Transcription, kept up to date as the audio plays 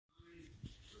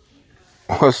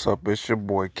What's up? It's your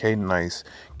boy K Nice,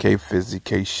 K Fizzy,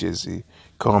 K Shizzy.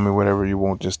 Call me whatever you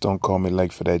want, just don't call me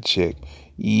like for that chick.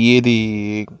 Yeah,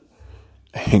 dig.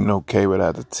 Ain't no K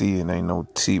without the T and ain't no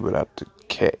T without the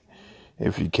K.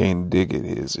 If you can't dig it,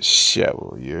 here's a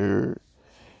shovel. You heard?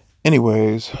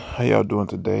 Anyways, how y'all doing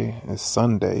today? It's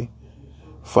Sunday,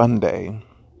 fun day,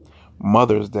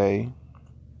 Mother's Day.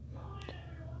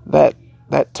 That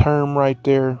term right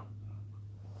there,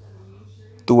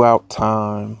 throughout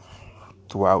time,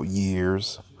 throughout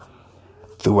years,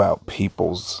 throughout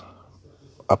people's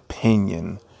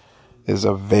opinion, is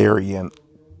a variant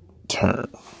term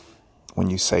when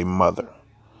you say mother.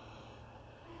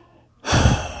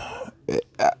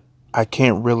 I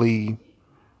can't really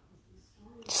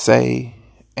say,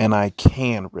 and I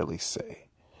can really say.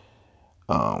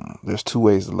 There's two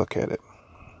ways to look at it.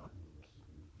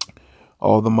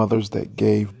 All the mothers that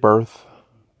gave birth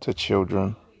to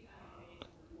children,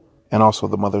 and also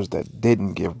the mothers that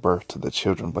didn't give birth to the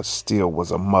children, but still was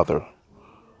a mother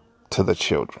to the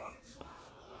children.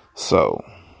 So,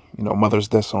 mothers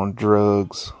that's on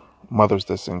drugs, mothers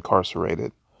that's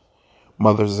incarcerated,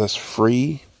 mothers that's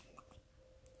free,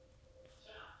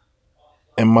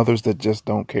 and mothers that just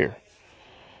don't care.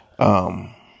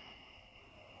 I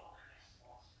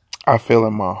feel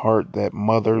in my heart that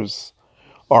mothers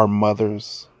are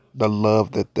mothers. The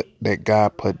love that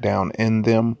God put down in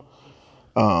them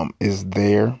is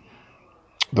there.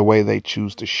 The way they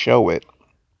choose to show it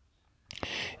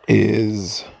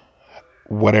is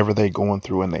whatever they're going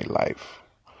through in their life,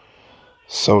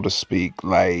 so to speak.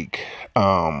 Like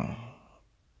a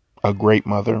great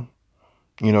mother,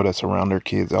 that's around their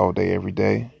kids all day, every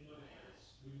day.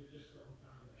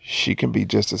 She can be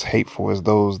just as hateful as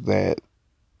those that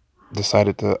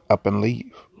decided to up and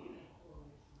leave.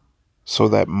 So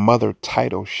that mother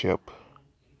titleship,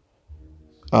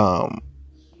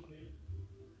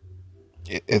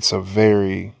 it's a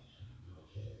very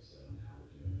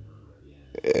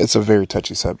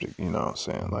touchy subject, you know what I'm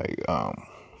saying? Like,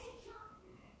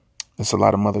 there's a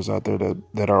lot of mothers out there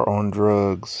that are on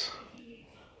drugs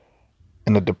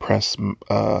in a depressed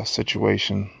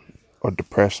situation or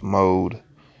depressed mode.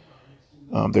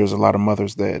 There's a lot of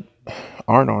mothers that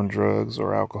aren't on drugs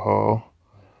or alcohol,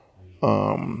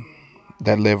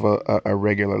 that live a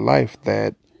regular life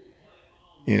that,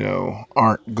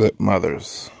 aren't good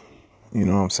mothers. You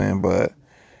know what I'm saying? But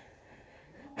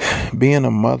being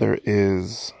a mother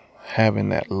is having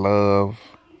that love,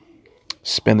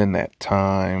 spending that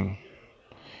time,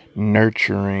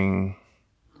 nurturing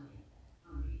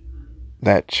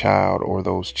that child or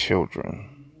those children.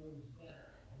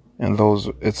 And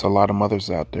it's a lot of mothers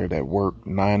out there that work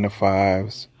 9 to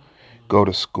 5s, go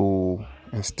to school,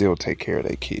 and still take care of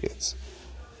their kids.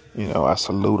 I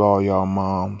salute all y'all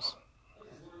moms.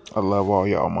 I love all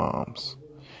y'all moms.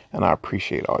 And I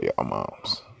appreciate all y'all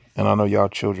moms. And I know y'all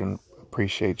children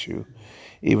appreciate you,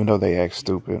 even though they act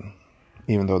stupid,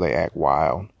 even though they act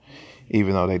wild,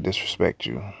 even though they disrespect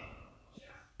you.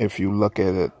 If you look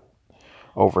at it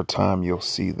over time, you'll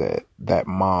see that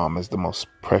mom is the most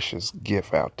precious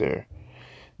gift out there.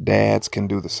 Dads can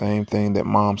do the same thing that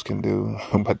moms can do,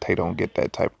 but they don't get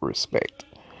that type of respect.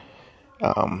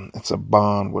 It's a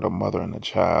bond with a mother and a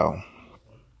child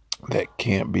that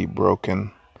can't be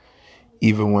broken.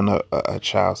 Even when a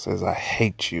child says, I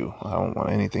hate you, I don't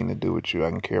want anything to do with you, I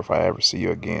don't care if I ever see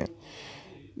you again.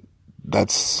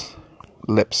 That's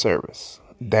lip service.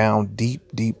 Down deep,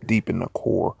 deep, deep in the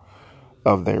core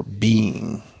of their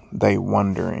being, they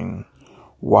wondering,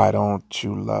 why don't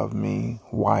you love me?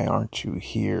 Why aren't you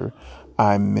here?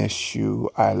 I miss you.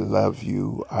 I love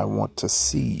you. I want to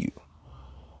see you.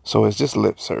 So it's just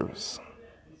lip service.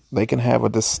 They can have a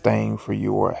disdain for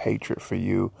you or a hatred for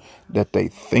you that they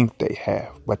think they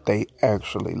have, but they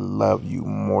actually love you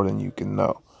more than you can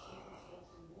know.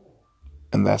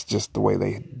 And that's just the way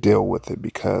they deal with it,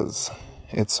 because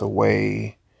it's a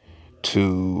way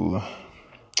to,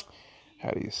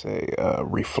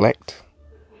 reflect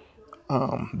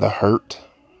the hurt,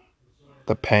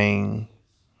 the pain,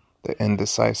 the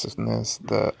indecisiveness,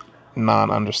 the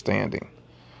non-understanding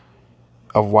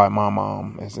of why my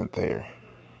mom isn't there.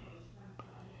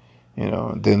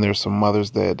 Then there's some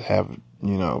mothers that have,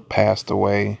 passed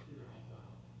away,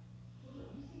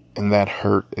 and that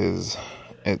hurt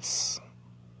it's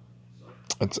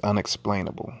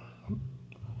unexplainable.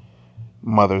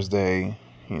 Mother's Day,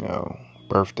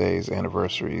 birthdays,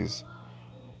 anniversaries,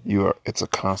 it's a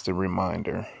constant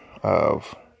reminder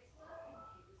of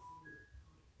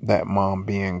that mom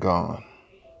being gone.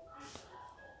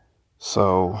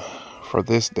 So for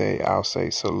this day, I'll say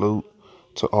salute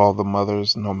to all the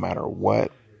mothers, no matter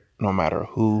what, no matter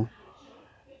who.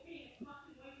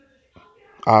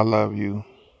 I love you.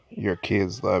 Your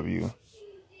kids love you.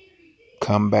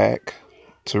 Come back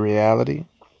to reality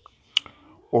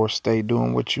or stay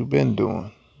doing what you've been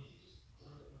doing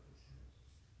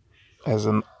as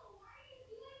an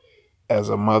as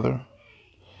a mother,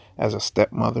 as a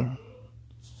stepmother,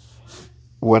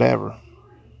 whatever.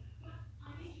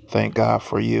 Thank God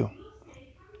for you.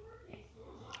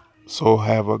 So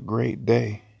have a great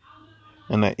day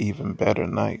and an even better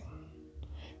night.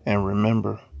 And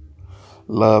remember,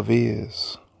 love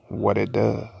is what it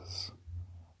does.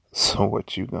 So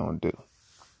what you gonna do?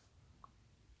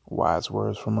 Wise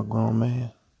words from a grown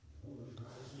man.